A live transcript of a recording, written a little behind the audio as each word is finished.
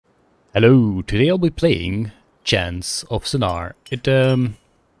Hello, today I'll be playing Chants of Sennaar. It's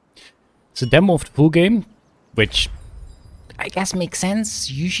a demo of the full game, which I guess makes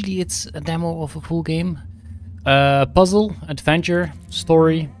sense. Usually it's a demo of a full game. Puzzle, adventure,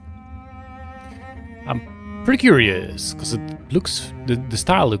 story. I'm pretty curious, because it looks, the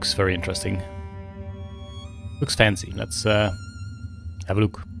style looks very interesting. Looks fancy. Let's have a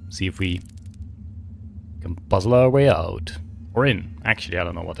look, see if we can puzzle our way out. Or in. Actually, I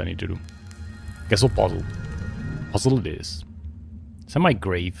don't know what I need to do. Guess we'll puzzle. Puzzle it is. Is that my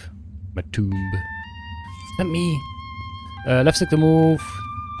grave? My tomb? Is that me? Left stick to move.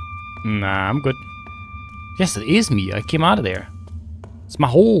 Nah, I'm good. Yes, it is me. I came out of there. It's my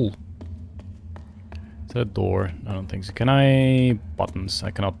hole. Is that a door? I don't think so. Can I... Buttons.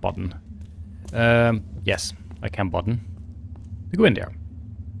 I cannot button. Yes, I can button. We go in there.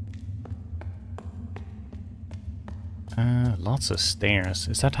 Lots of stairs.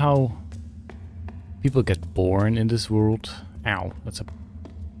 Is that how people get born in this world? Ow, that's a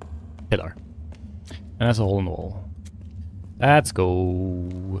pillar. And that's a hole in the wall. Let's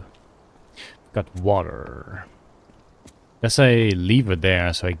go. Got water. There's a lever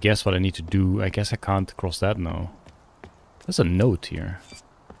there, so I guess what I need to do... I guess I can't cross that now. There's a note here.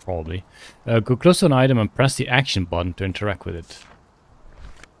 Probably. Go close to an item and press the action button to interact with it.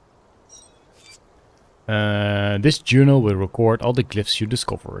 This journal will record all the glyphs you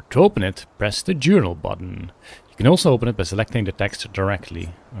discover. To open it, press the journal button. You can also open it by selecting the text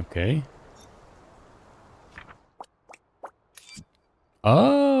directly. Okay.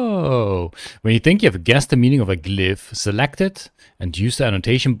 Oh! When you think you have guessed the meaning of a glyph, select it and use the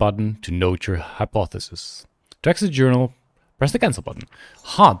annotation button to note your hypothesis. To exit the journal, press the cancel button.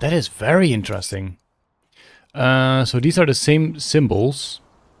 Huh, that is very interesting. So these are the same symbols.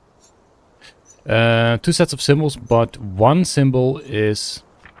 Two sets of symbols, but one symbol is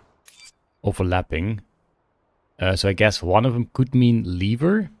overlapping. So I guess one of them could mean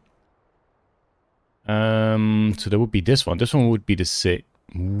lever. So that would be this one. This one would be the same.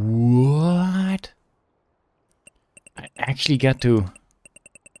 What? I actually get to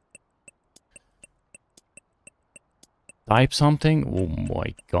type something? Oh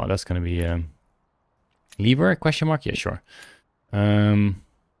my god, that's gonna be lever? Question mark? Yeah, sure. Let's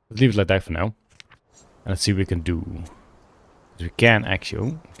leave it like that for now. And let's see what we can do. We can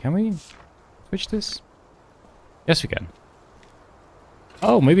actually... Oh, can we switch this? Yes, we can.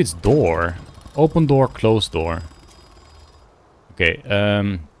 Oh, maybe it's door. Open door, close door. Okay,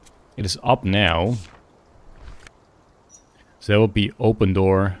 it is up now. So that will be open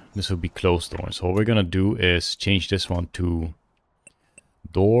door. This will be closed door. So what we're gonna do is change this one to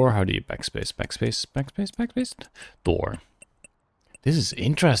door. How do you backspace? Backspace, backspace, backspace? Door. This is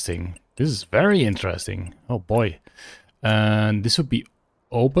interesting. This is very interesting. Oh boy. And this would be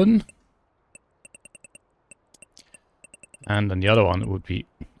open. And then the other one would be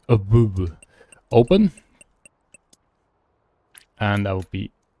open. And that would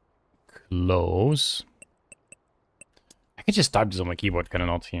be close. I can just type this on my keyboard, can I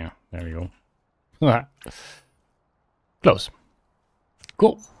not? Yeah, there we go. Close.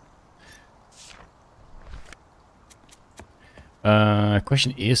 Cool.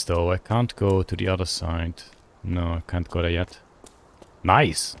 Question is though, I can't go to the other side. No, I can't go there yet.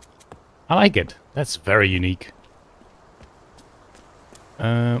 Nice. I like it. That's very unique.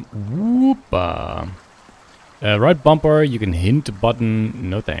 Whoopa. Right bumper, you can hint the button.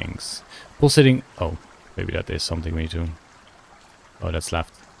 No thanks. Pull sitting. Oh, maybe that is something we need to. Oh, that's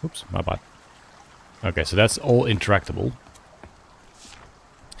left. Oops, my bad. Okay, so that's all interactable.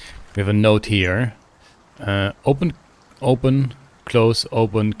 We have a note here. Open, close,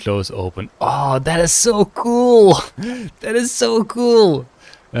 open, close, open. Oh, that is so cool! That is so cool!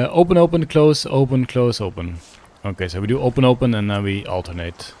 Open, close, open, close, open. Okay, so we do open, and then we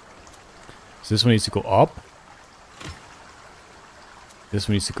alternate. So this one needs to go up. This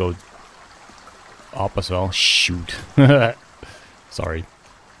one needs to go up as well. Shoot. Sorry.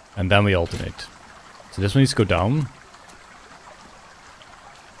 And then we alternate. So this one needs to go down.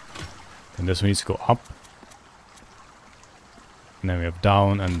 And this one needs to go up. And then we have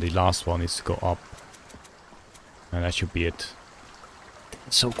down, and the last one needs to go up. And that should be it.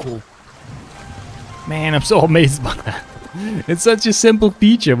 It's so cool. Man, I'm so amazed by that. It's such a simple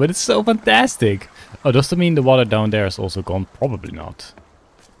feature, but it's so fantastic. Oh, does that mean the water down there is also gone? Probably not.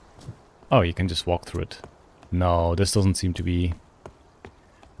 Oh, you can just walk through it. No, this doesn't seem to be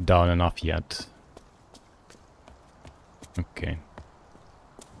down enough yet. Okay.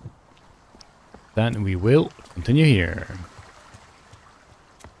 Then we will continue here.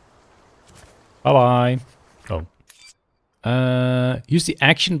 Bye-bye. Oh. Use the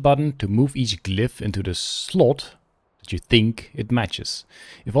action button to move each glyph into the slot that you think it matches.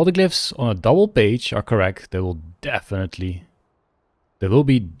 If all the glyphs on a double page are correct, they will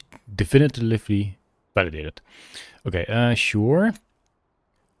be definitively validated. Okay, sure.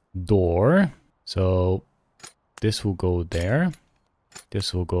 Door. So this will go there.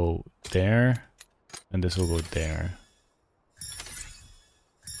 This will go there. And this will go there.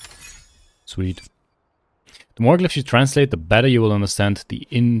 Sweet. The more glyphs you translate, the better you will understand the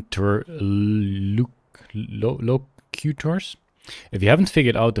interlocutors. If you haven't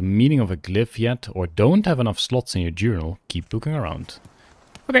figured out the meaning of a glyph yet, or don't have enough slots in your journal, keep looking around.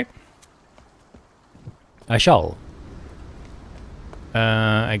 Okay. I shall.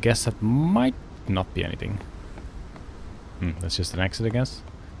 I guess that might not be anything. That's just an exit, I guess.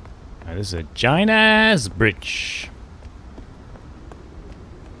 This is a giant-ass bridge.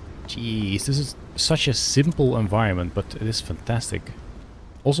 Jeez, this is such a simple environment, but it is fantastic.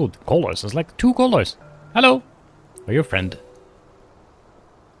 Also, the colors. There's like 2 colors. Hello. Are you a friend?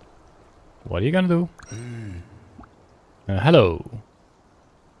 What are you gonna do? Hello.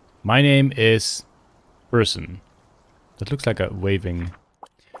 My name is Person. That looks like a waving.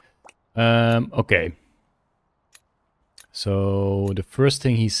 Okay. So the first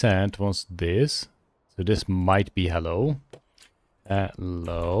thing he said was this. So this might be hello.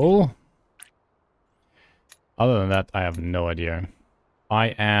 Hello. Other than that, I have no idea.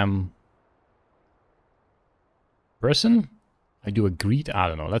 I am person? I do a greet? I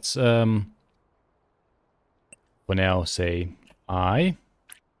don't know. Let's for now say I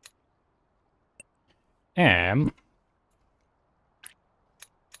am,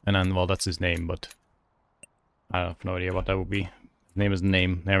 and then, well, that's his name, but I have no idea what that would be. His name is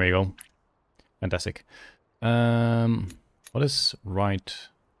name. There we go. Fantastic. What is right?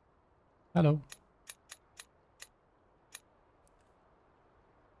 Hello.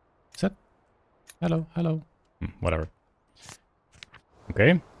 Is that? Hello, hello. Whatever.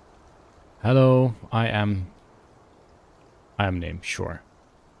 Okay. Hello, I am name, sure.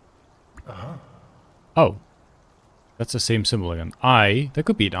 Oh. That's the same symbol again. I, that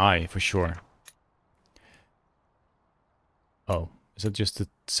could be an I for sure. Oh, is that just the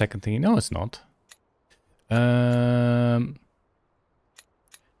second thing? No, it's not.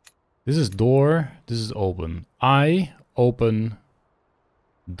 This is door, this is open. I open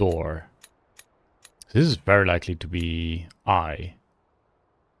door. This is very likely to be I.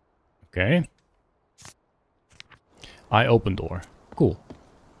 Okay. I open door. Cool.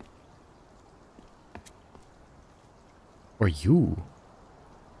 Or you.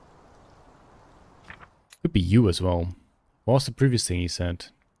 Could be you as well. What was the previous thing he said?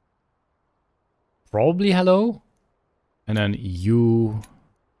 Probably hello? And then you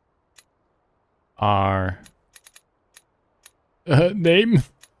are name.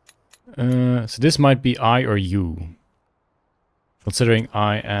 So this might be I or you. Considering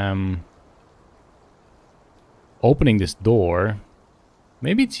I am opening this door.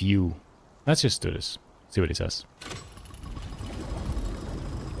 Maybe it's you. Let's just do this. See what he says.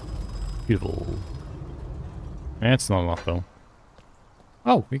 Beautiful. That's not enough though.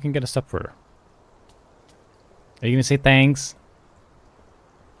 Oh, we can get a step further. Are you gonna say thanks?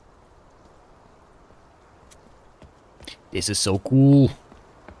 This is so cool.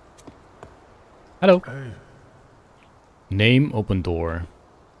 Hello. Hey. Name, open door.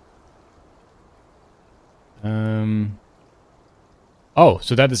 Oh,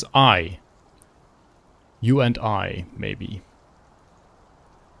 so that is I. You and I, maybe.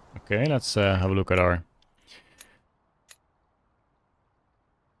 Okay, let's have a look at our...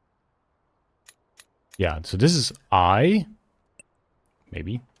 Yeah, so this is I.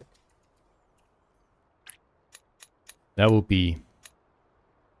 Maybe. That will be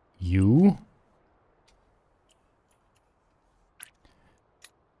you.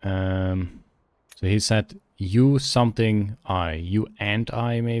 So he said you something I. You and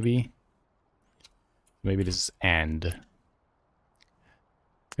I, maybe. Maybe this is and.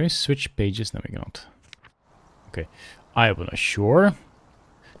 Can we switch pages? No, we cannot. Okay. I open a sure.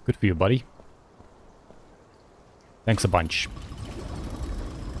 Good for you, buddy. Thanks a bunch.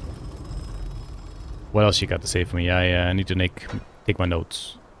 What else you got to say for me? I need to take my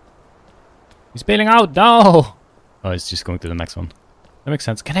notes. He's bailing out! No! Oh, it's just going to the next one. That makes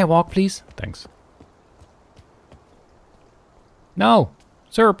sense. Can I walk, please? Thanks. No!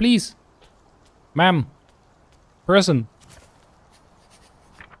 Sir, please! Ma'am! Person!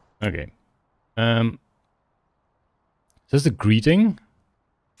 Okay. Is this the greeting?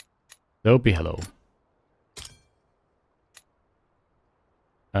 That would be hello.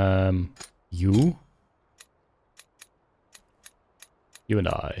 You? You and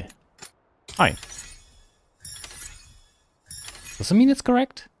I. Hi. Does that mean it's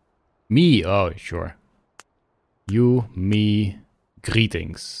correct? Me. Oh, sure. You, me,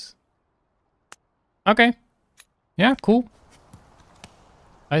 greetings. Okay. Yeah, cool.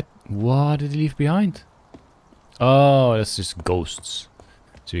 What did he leave behind? Oh, that's just ghosts.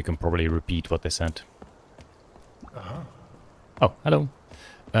 So you can probably repeat what they said. Oh, hello.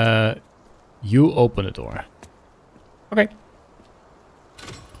 You open the door. Okay.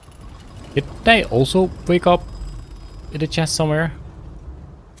 Did they also wake up in a chest somewhere?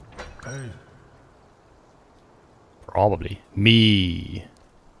 Hey. Probably. Me.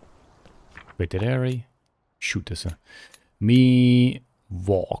 Wait, did I already shoot this? Me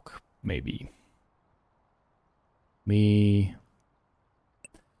walk, maybe. Me.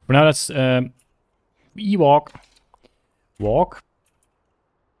 For now, that's me walk. Walk.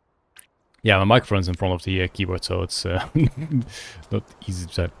 Yeah, my microphone's in front of the keyboard, so it's not easy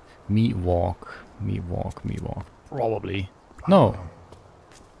to type. Me walk. Me walk. Me walk. Probably. No.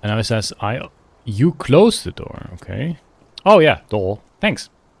 And now it says you close the door. Okay. Oh yeah, door. Thanks.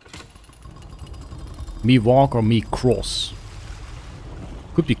 Me walk or me cross.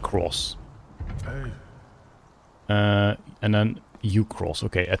 Could be cross. Hey. And then you cross.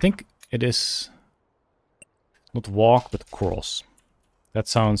 Okay, I think it is not walk but cross. That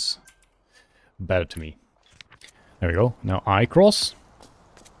sounds better to me. There we go. Now I cross.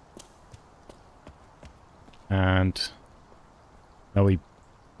 And now we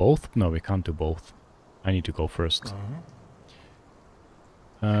both? No, we can't do both. I need to go first.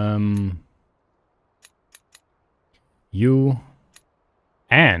 You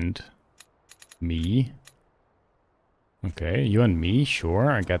and me. Okay, you and me, sure,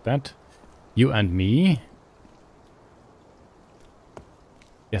 I get that. You and me.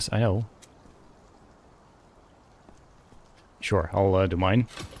 Yes, I know. Sure, I'll do mine.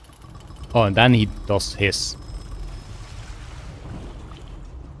 Oh, and then he does his.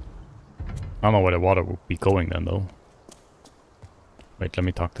 I don't know where the water would be going then, though. Wait, let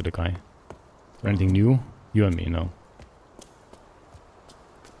me talk to the guy. Is there anything new? You and me, no.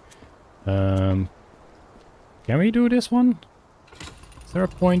 Can we do this one? Is there a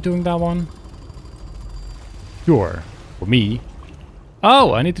point doing that one? Sure. For me.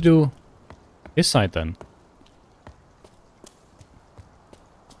 Oh, I need to do this side then.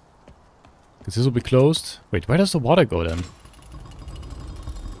 Because this will be closed. Wait, where does the water go then?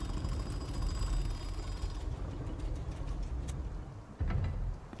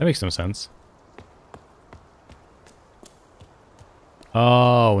 That makes no sense.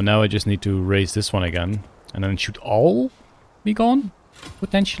 Oh, now I just need to raise this one again. And then should all be gone?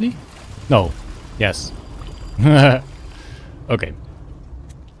 Potentially? No. Yes. Okay.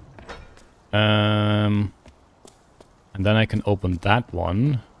 And then I can open that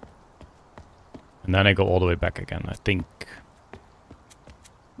one. And then I go all the way back again, I think.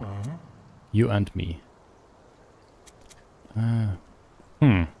 You and me.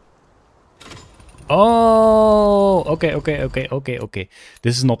 Oh, okay.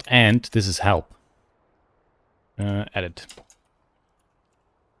 This is not and, this is help. Edit.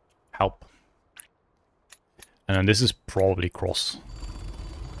 Help. And then this is probably cross.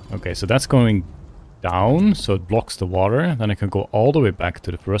 Okay, so that's going down, so it blocks the water. Then I can go all the way back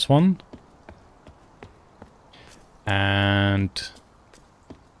to the first one. And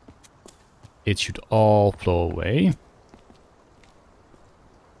it should all flow away.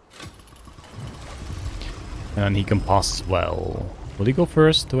 And he can pass as well. Will he go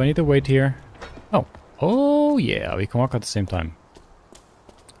first? Do I need to wait here? Oh. Oh, yeah. We can walk at the same time.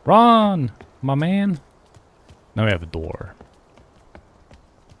 Run, my man. Now we have a door.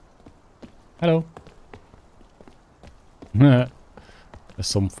 Hello. There's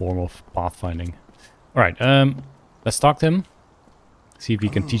some form of pathfinding. Alright, let's talk to him. See if he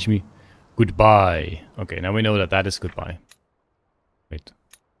can teach me goodbye. Okay, now we know that that is goodbye. Wait.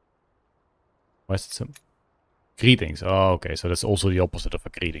 Why is it so... Greetings. Oh, okay, so that's also the opposite of a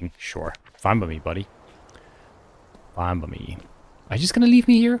greeting. Sure. Fine by me, buddy. Fine by me. Are you just gonna leave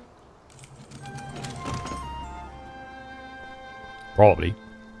me here? Probably.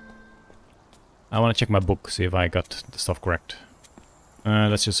 I want to check my book, see if I got the stuff correct.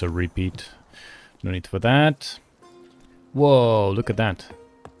 That's just a repeat. No need for that. Whoa, look at that.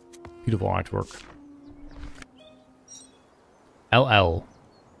 Beautiful artwork. LL.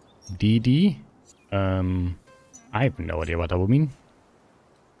 DD. I have no idea what that would mean.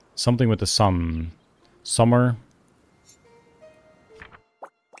 Something with the sun. Summer.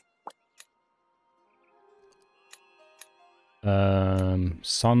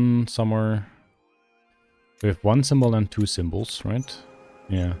 Sun, summer. We have one symbol and two symbols, right?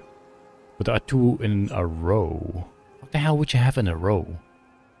 Yeah. But there are 2 in a row. What the hell would you have in a row?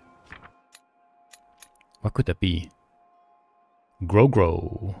 What could that be?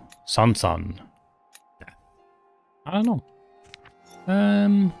 Grow. Sun. I don't know.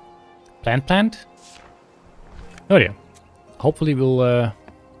 Plant? Oh yeah. Hopefully we'll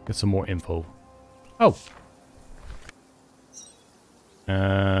get some more info. Oh.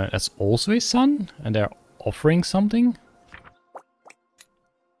 That's also a sun, and they're offering something.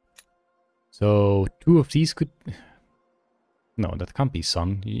 So 2 of these could... No, that can't be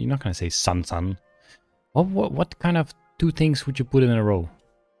sun. You're not gonna say sun. What kind of 2 things would you put in a row?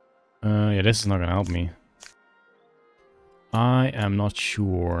 Yeah, this is not gonna help me. I am not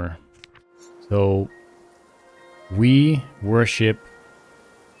sure. So we worship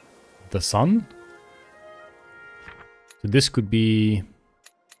the sun. So this could be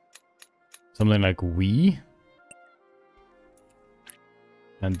something like we.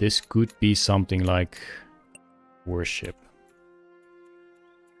 And this could be something like worship.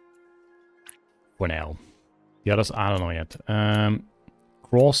 For now. The others, I don't know yet.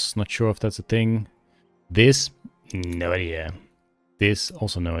 Cross, not sure if that's a thing. This, no idea. This,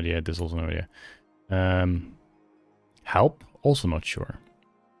 also no idea. This, also no idea. Help, also not sure.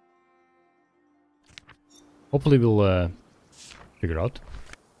 Hopefully we'll figure out.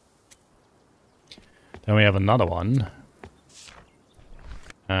 Then we have another one.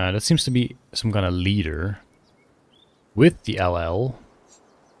 That seems to be some kind of leader. With the LL.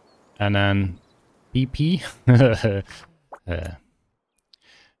 And then PP.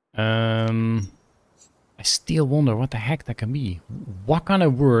 I still wonder what the heck that can be. What kind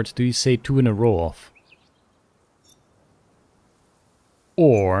of word do you say 2 in a row of?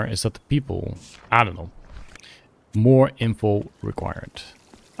 Or is that the people? I don't know. More info required.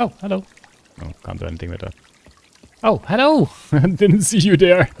 Oh, hello. Oh, can't do anything with that. Oh, hello! Didn't see you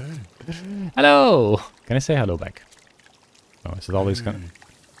there. Hello! Can I say hello back? Oh, is it always kind of...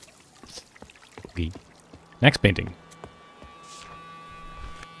 Okay. Next painting.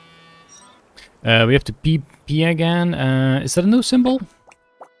 We have to PP again. Is that a new symbol?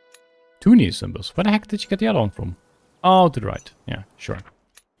 2 new symbols. Where the heck did you get the other one from? Oh, to the right. Yeah, sure.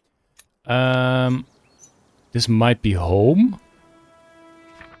 This might be home.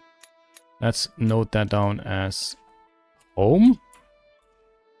 Let's note that down as home.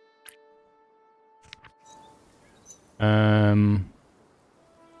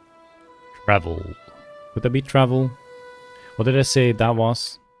 Travel. Would that be travel? What did I say that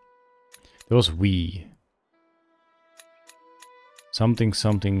was? It was we. Something.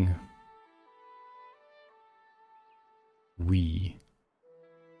 We.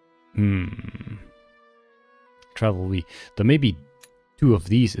 Travel we. There may be 2 of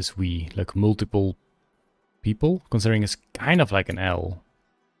these is we, like multiple people, considering it's kind of like an L.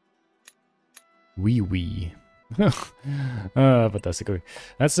 We. Fantastic. Okay.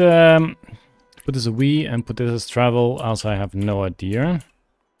 Let's put this as we and put this as travel. Also, I have no idea.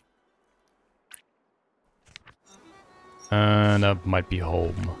 And that might be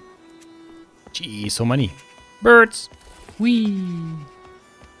home. Gee, so many birds. Wee.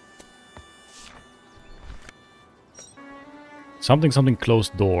 Something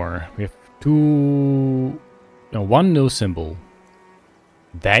closed door. We have 2... No, 1 no symbol.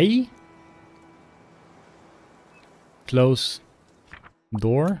 They? Close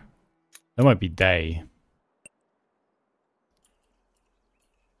door? That might be they.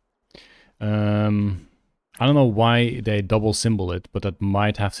 I don't know why they double symbol it, but that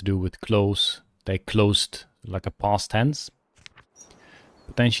might have to do with close. They closed, like a past tense.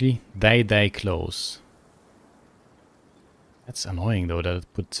 Potentially. They close. That's annoying though that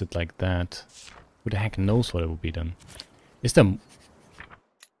it puts it like that. Who the heck knows what it would be then? Is there...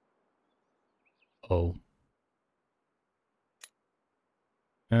 Oh.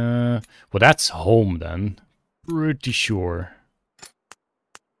 Well, that's home then. Pretty sure.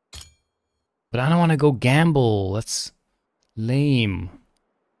 But I don't want to go gamble. That's lame.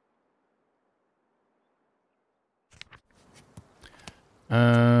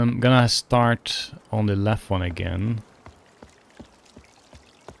 Gonna start on the left one again.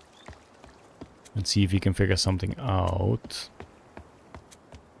 And see if we can figure something out.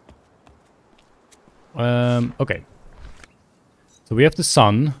 Okay. So we have the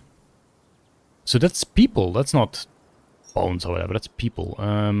sun. So that's people. That's not bones or whatever. That's people.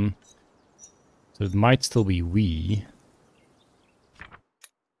 So it might still be we.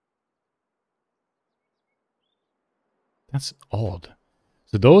 That's odd.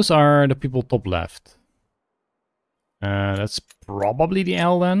 So those are the people top left. That's probably the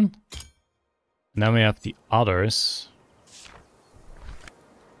L then. And then we have the others.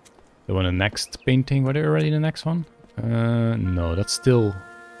 So on the next painting, were they already in the next one? No, that's still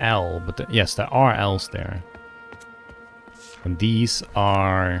L, but yes, there are L's there. And these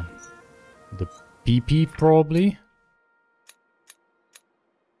are the PP probably.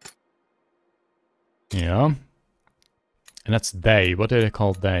 Yeah. And that's they. What do they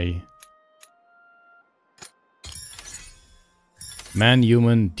call they? Man,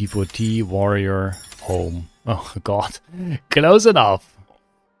 human, devotee, warrior, home. Oh god. Close enough.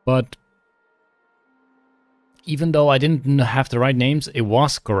 But even though I didn't have the right names, it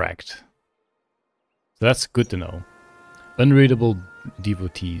was correct. So that's good to know. Unreadable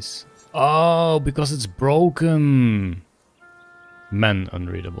devotees. Oh, because it's broken. Men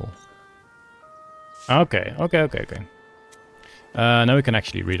unreadable. Okay. Now we can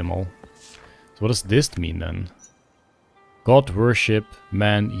actually read them all. So what does this mean then? God worship,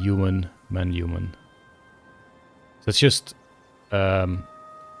 man, human, man, human. So it's just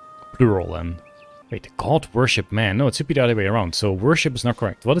plural then. Wait, God worship man. No, it should be the other way around. So worship is not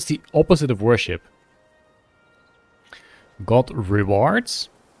correct. What is the opposite of worship? God rewards?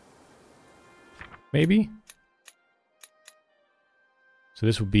 Maybe? So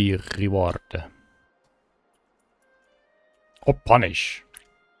this would be reward. Or punish.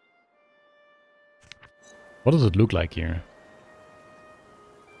 What does it look like here?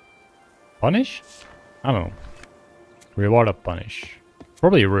 Punish? I don't know. Reward or punish?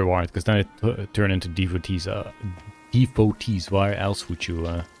 Probably a reward, because then it turn into devotees. Devotees. Why else would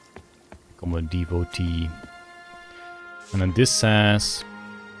you become a devotee? And then this says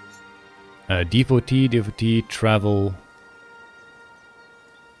devotee, travel,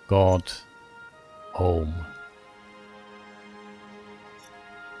 God, home.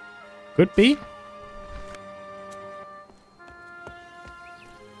 Could be.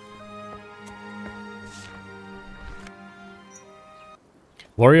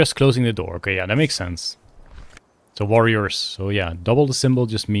 Warriors closing the door. Okay, yeah, that makes sense. So warriors. So yeah, double the symbol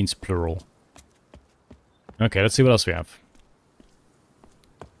just means plural. Okay, let's see what else we have.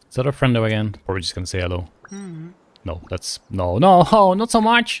 Is that our friendo again? Probably just gonna say hello. No, that's... No, not so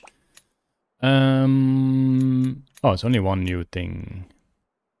much! Oh, it's only one new thing.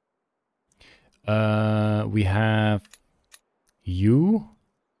 We have... You...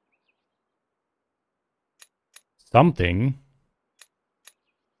 Something...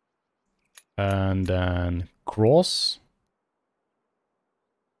 And then cross.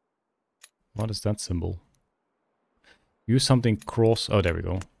 What is that symbol? Use something cross. Oh, there we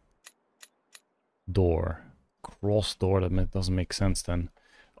go. Door. Cross door. That doesn't make sense then.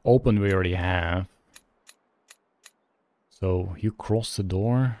 Open we already have. So you cross the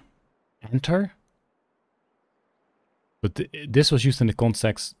door. Enter. But this was used in the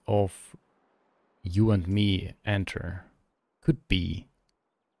context of you and me enter. Could be.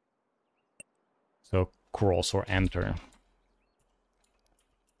 So cross or enter.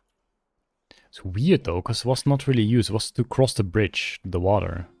 It's weird though, because it was not really used. It was to cross the bridge, the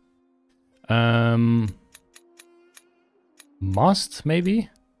water. Must, maybe?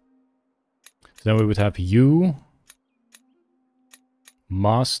 So then we would have you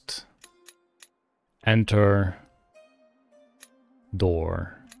must enter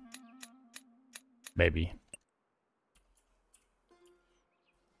door. Maybe.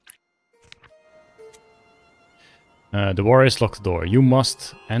 The warriors lock the door. You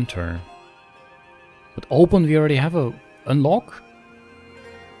must enter. But open, we already have a unlock?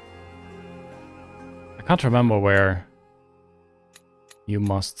 I can't remember where you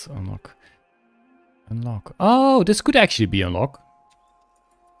must unlock. Unlock. Oh, this could actually be unlock.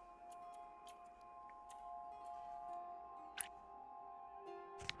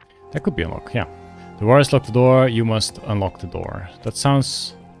 That could be unlock, yeah. The warriors lock the door, you must unlock the door. That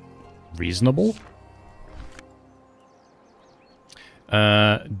sounds reasonable.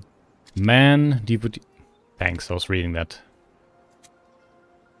 Man, devotee. Thanks, I was reading that.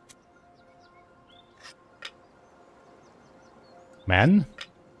 Man?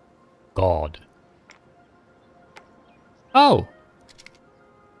 God. Oh!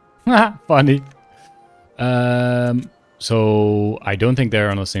 Funny. So, I don't think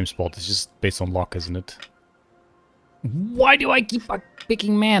they're on the same spot. It's just based on luck, isn't it? Why do I keep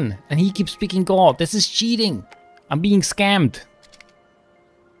picking man? And he keeps picking God. This is cheating. I'm being scammed.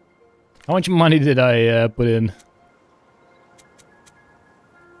 How much money did I put in?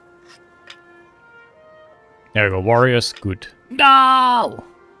 There we go. Warriors. Good. No!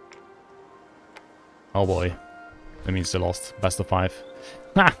 Oh boy. That means they lost. Best of 5.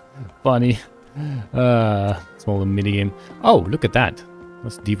 Ha! Funny. Small minigame. Oh, look at that.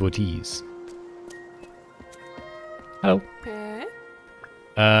 That's devotees. Hello.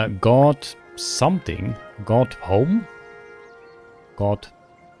 God something. God home? God,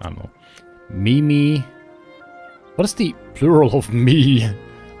 I don't know. Me. What is the plural of me?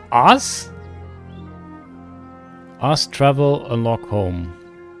 Us? Us travel, unlock home.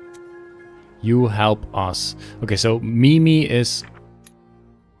 You help us. Okay, so Mimi is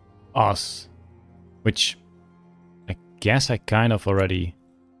us. Which I guess I kind of already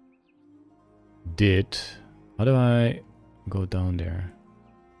did. How do I go down there?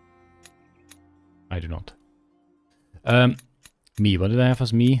 I do not. Me, what did I have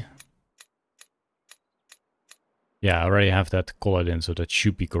as me? Yeah, I already have that colored in, so that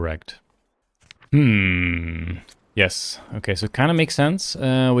should be correct. Yes. Okay, so it kind of makes sense.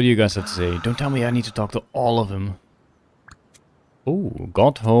 What do you guys have to say? Don't tell me I need to talk to all of them. Oh,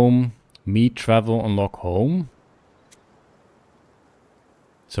 got home. Me travel, unlock home.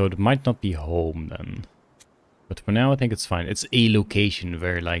 So it might not be home then. But for now I think it's fine. It's a location,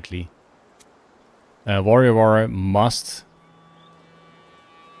 very likely. Warrior must.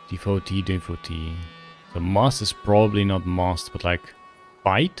 Devotee. So must is probably not must, but like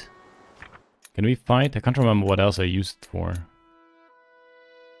fight? Can we fight? I can't remember what else I used it for.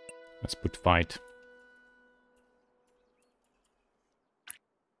 Let's put fight.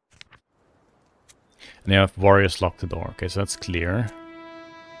 And they have warriors lock the door. Okay, so that's clear.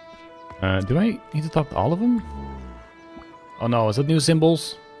 Do I need to talk to all of them? Oh no, is that new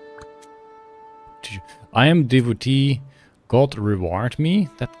symbols? I am devotee. God reward me.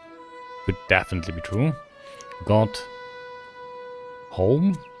 That could definitely be true. God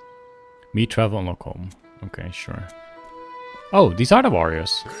home. Me travel, unlock home. Okay, sure. Oh, these are the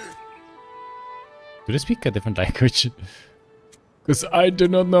warriors. Do they speak a different language? Because I do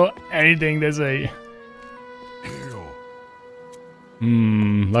not know anything they say.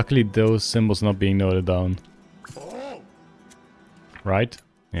 Luckily those symbols not being noted down. Right?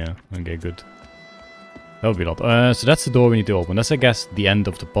 Yeah, okay, good. That would be a lot. So that's the door we need to open. That's, I guess, the end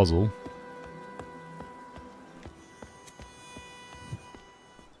of the puzzle.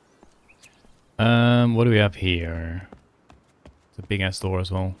 What do we have here? It's a big ass door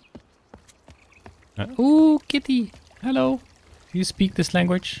as well. Ooh, kitty! Hello! Do you speak this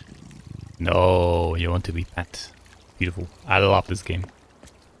language? No, you want to be pet. Beautiful. I love this game.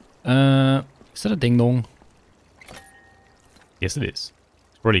 Is that a ding dong? Yes, it is.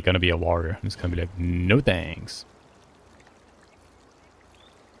 It's probably gonna be a warrior. It's gonna be like, no thanks.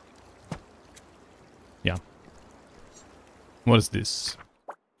 Yeah. What is this?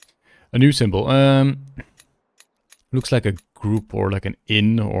 A new symbol. Looks like a group or like an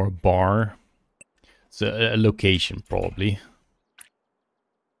inn or a bar. It's a location, probably.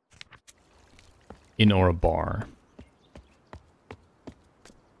 Inn or a bar.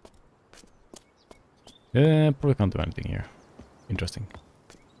 Probably can't do anything here. Interesting.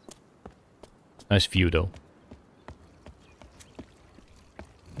 Nice view, though.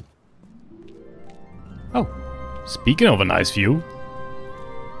 Oh, speaking of a nice view.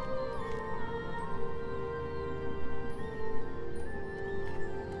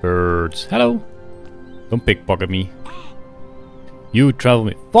 Birds. Hello. Don't pickpocket me. You travel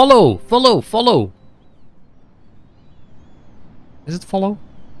me. Follow! Follow! Follow! Is it follow?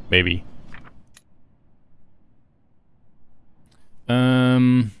 Maybe.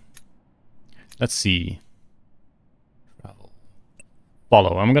 Let's see.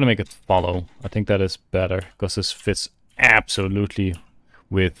 Follow. I'm gonna make it follow. I think that is better because this fits absolutely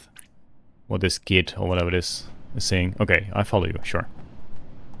with what this kid or whatever it is saying. Okay, I follow you. Sure.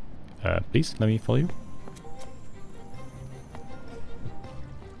 Please let me follow you.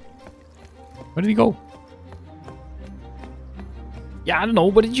 Where did he go? Yeah, I don't know.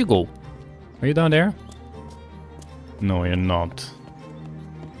 Where did you go? Are you down there? No, you're not.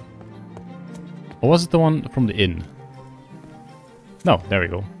 Or was it the one from the inn? No, there we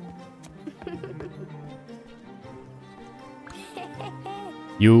go.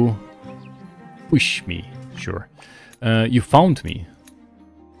 You push me, sure. You found me.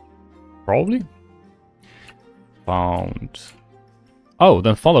 Probably? Found. Oh,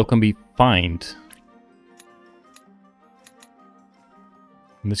 then follow can be find.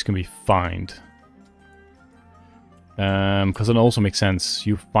 And this can be find. Because it also makes sense.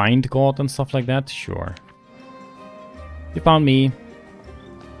 You find God and stuff like that? Sure. You found me.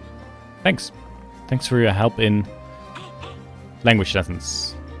 Thanks. Thanks for your help in language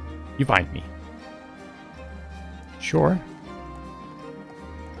lessons. You find me. Sure.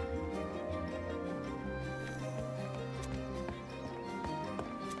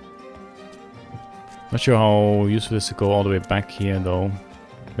 Not sure how useful it is to go all the way back here though.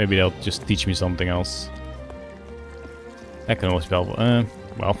 Maybe they'll just teach me something else. That can always be helpful.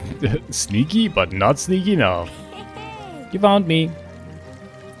 Well, sneaky, but not sneaky enough. You found me.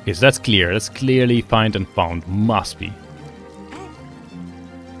 Okay, so that's clear. That's clearly find and found. Must be.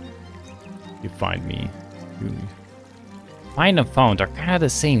 You find me. Find and found are kind of the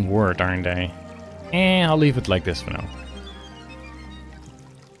same word, aren't they? I'll leave it like this for now.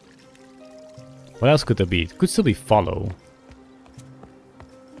 What else could there be? It could still be follow.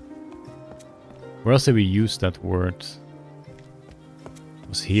 Where else did we use that word? It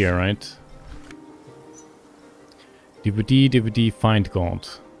was here, right? DVD, find God.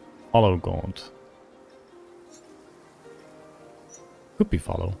 Follow God. Could be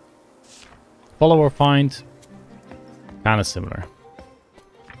follow. Follow or find. Kinda similar.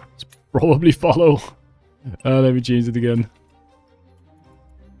 It's probably follow. Let me change it again.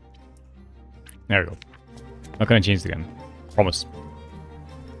 There we go. Not gonna change it again. Promise.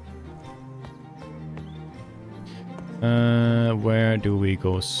 Where do we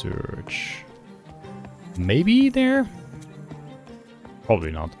go search? Maybe there?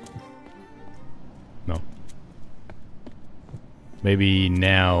 Probably not. No. Maybe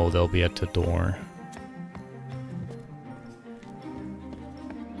now they'll be at the door.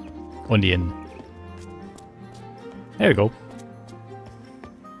 On the inn. There we go. Do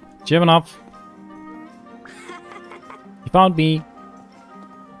you have enough? You found me.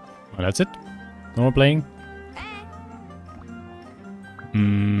 Well, that's it. No more playing.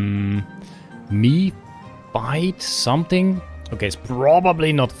 Me fight something? Okay, it's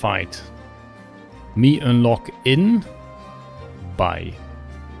probably not fight. Me unlock in. Buy.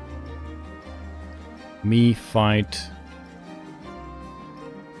 Me fight.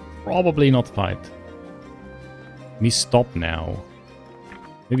 Probably not fight. Me stop now.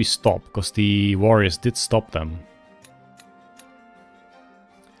 Maybe stop, because the warriors did stop them.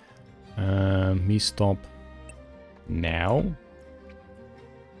 Me stop now.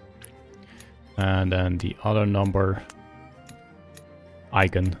 And then the other number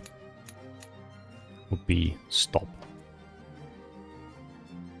icon would be stop.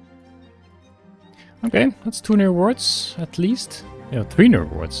 Okay, that's 2 new words at least. Yeah, 3 new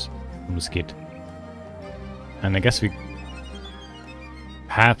words from this kid. And I guess we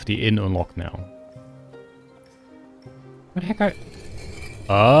have the inn unlocked now. What the heck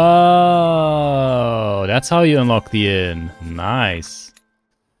Oh, that's how you unlock the inn. Nice.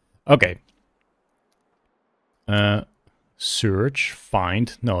 Okay. Search,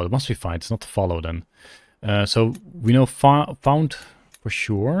 find. No, it must be find. It's not follow then. So we know found for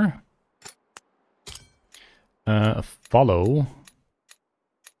sure. Follow.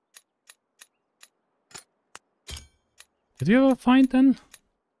 Did you ever find then?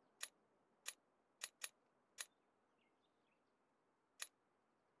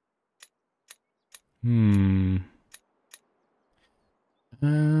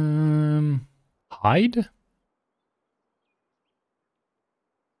 Hide?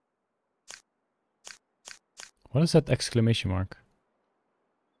 What is that exclamation mark?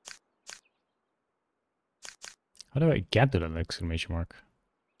 How do I get to that exclamation mark?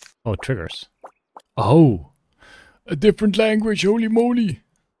 Oh, triggers. Oh! A different language, holy moly!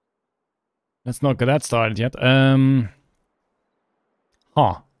 Let's not get that started yet.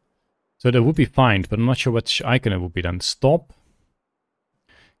 Huh. So that would be find, but I'm not sure which icon it would be then. Stop.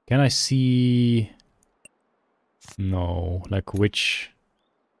 Can I see... No, like which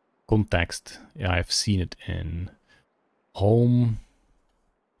context? Yeah, I've seen it in home.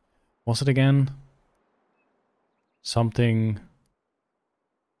 Was it again? Something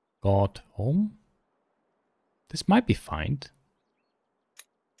got home? This might be find.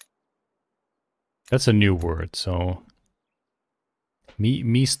 That's a new word, so...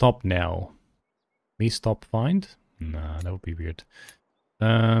 Me stop now. Me stop find? Nah, that would be weird.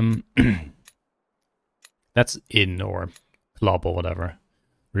 That's in or club or whatever.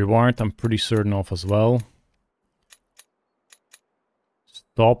 Reward, I'm pretty certain of as well.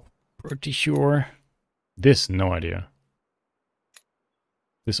 Stop, pretty sure. This, no idea.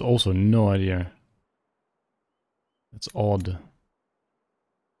 This also no idea. That's odd.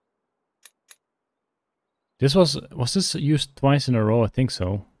 This was this used twice in a row? I think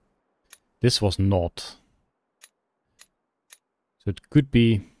so. This was not. So it could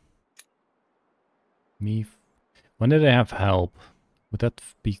be me. When did I have help? Would that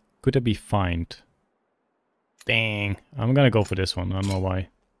be, could that be find? Dang, I'm gonna go for this one. I don't know why.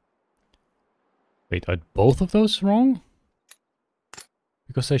 Wait, are both of those wrong?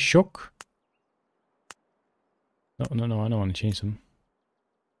 Because I shook? No, I don't want to change them.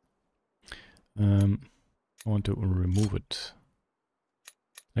 I want to remove it.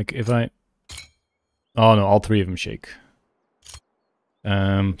 Like if I... Oh no, all 3 of them shake.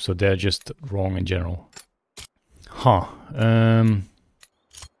 So they're just wrong in general. Huh.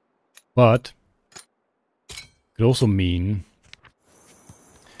 But could also mean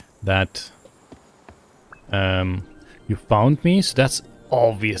that you found me, so that's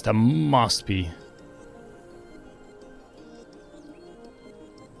obvious. That must be.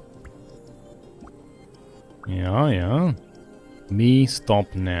 Yeah, yeah. Me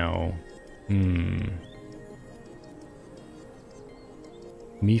stop now.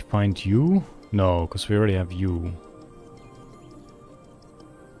 Me find you? No, because we already have you.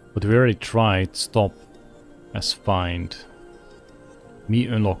 But we already tried stop as find. Me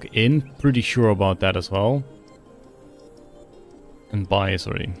unlock in, pretty sure about that as well. And buy,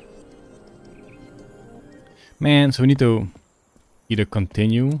 sorry. Man, so we need to either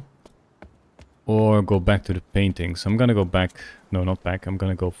continue or go back to the painting. So I'm gonna go back, no, not back, I'm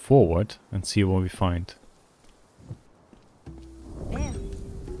gonna go forward and see what we find.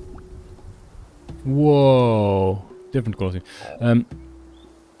 Whoa, different quality.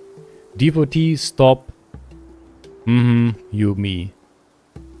 Devotee, stop. You, me.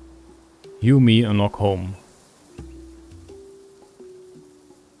 You, me, unlock home.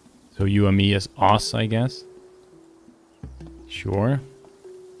 So you and me as us, I guess. Sure.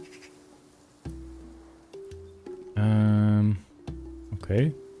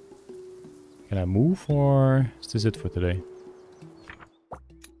 Okay. Can I move or is this it for today?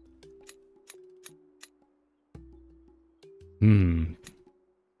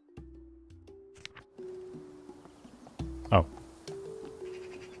 Oh.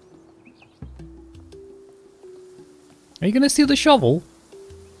 Are you gonna steal the shovel?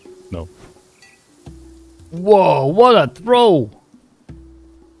 No. Whoa, what a throw!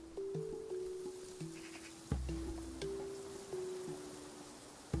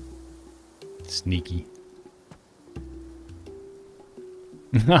 Sneaky.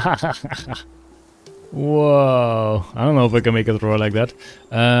 Whoa. I don't know if I can make a throw like that.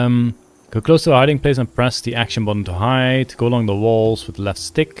 Go close to a hiding place and press the action button to hide. Go along the walls with the left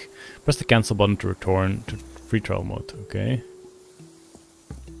stick. Press the cancel button to return to free trial mode. Okay.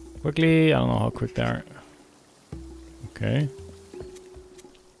 Quickly. I don't know how quick they are. Okay.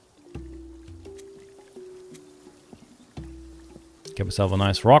 Get myself a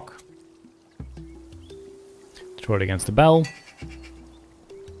nice rock. Throw it against the bell.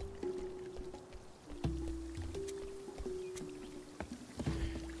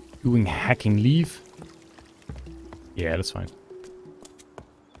 Doing hacking leave. Yeah, that's fine.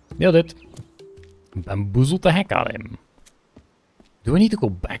 Nailed it. Bamboozled the heck out of him. Do I need to go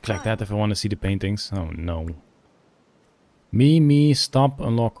back like that if I want to see the paintings? Oh no. Me, stop,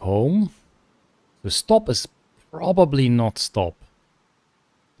 unlock home. The stop is probably not stop.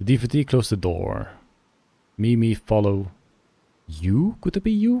 The DVD, close the door. Me, follow. You? Could it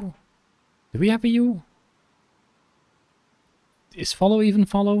be you? Do we have a you? Is follow even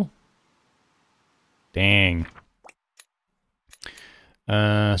follow? Dang.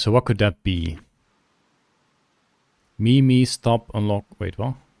 So what could that be? Me, stop, unlock. Wait,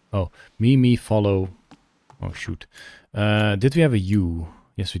 what? Oh, me, follow. Oh, shoot. Did we have a U?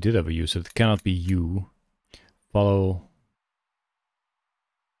 Yes, we did have a U, so it cannot be U. Follow.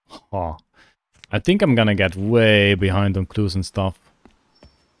 Huh. I think I'm gonna get way behind on clues and stuff.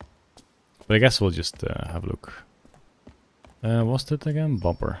 But I guess we'll just have a look. What's that again?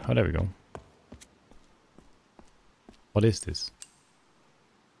 Bumper. Oh, there we go. What is this?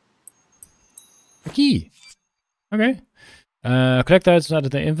 A key. Okay. Collect items out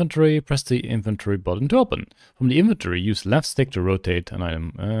of the inventory. Press the inventory button to open. From the inventory, use left stick to rotate an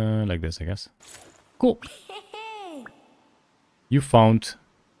item. Like this, I guess. Cool. You found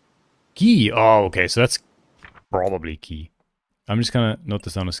key. Oh, okay. So that's probably key. I'm just gonna note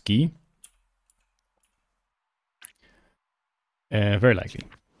this down as key. Very likely.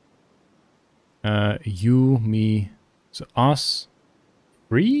 You, me, so us,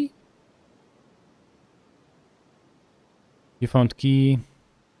 free? You found key,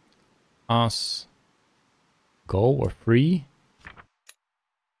 us, go or free?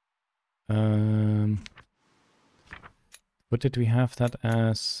 What did we have that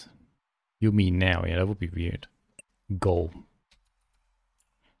as? You, me, now. Yeah, that would be weird. Go.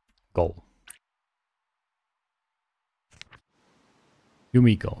 Go. You,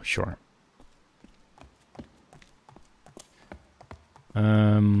 me, go. Sure.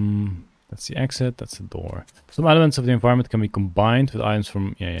 That's the exit. That's the door. Some elements of the environment can be combined with items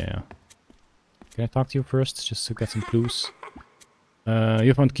from... Yeah. Can I talk to you first? Just to get some clues.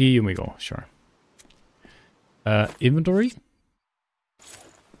 You found key. You, me, go. Sure. Inventory.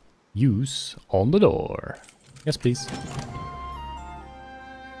 Use on the door. Yes, please.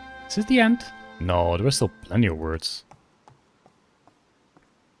 Is this the end? No, there were still plenty of words.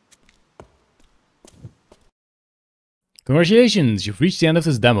 Congratulations, you've reached the end of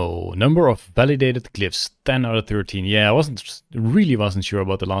this demo. Number of validated glyphs, 10 out of 13. Yeah, I really wasn't sure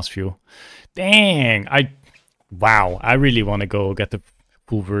about the last few. Dang, wow, I really want to go get the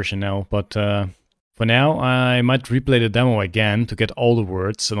full version now, but for now I might replay the demo again to get all the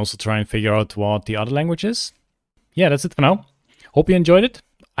words and also try and figure out what the other language is. Yeah, that's it for now. Hope you enjoyed it.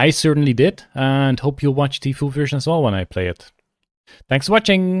 I certainly did, and hope you'll watch the full version as well when I play it. Thanks for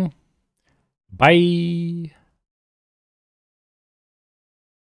watching. Bye.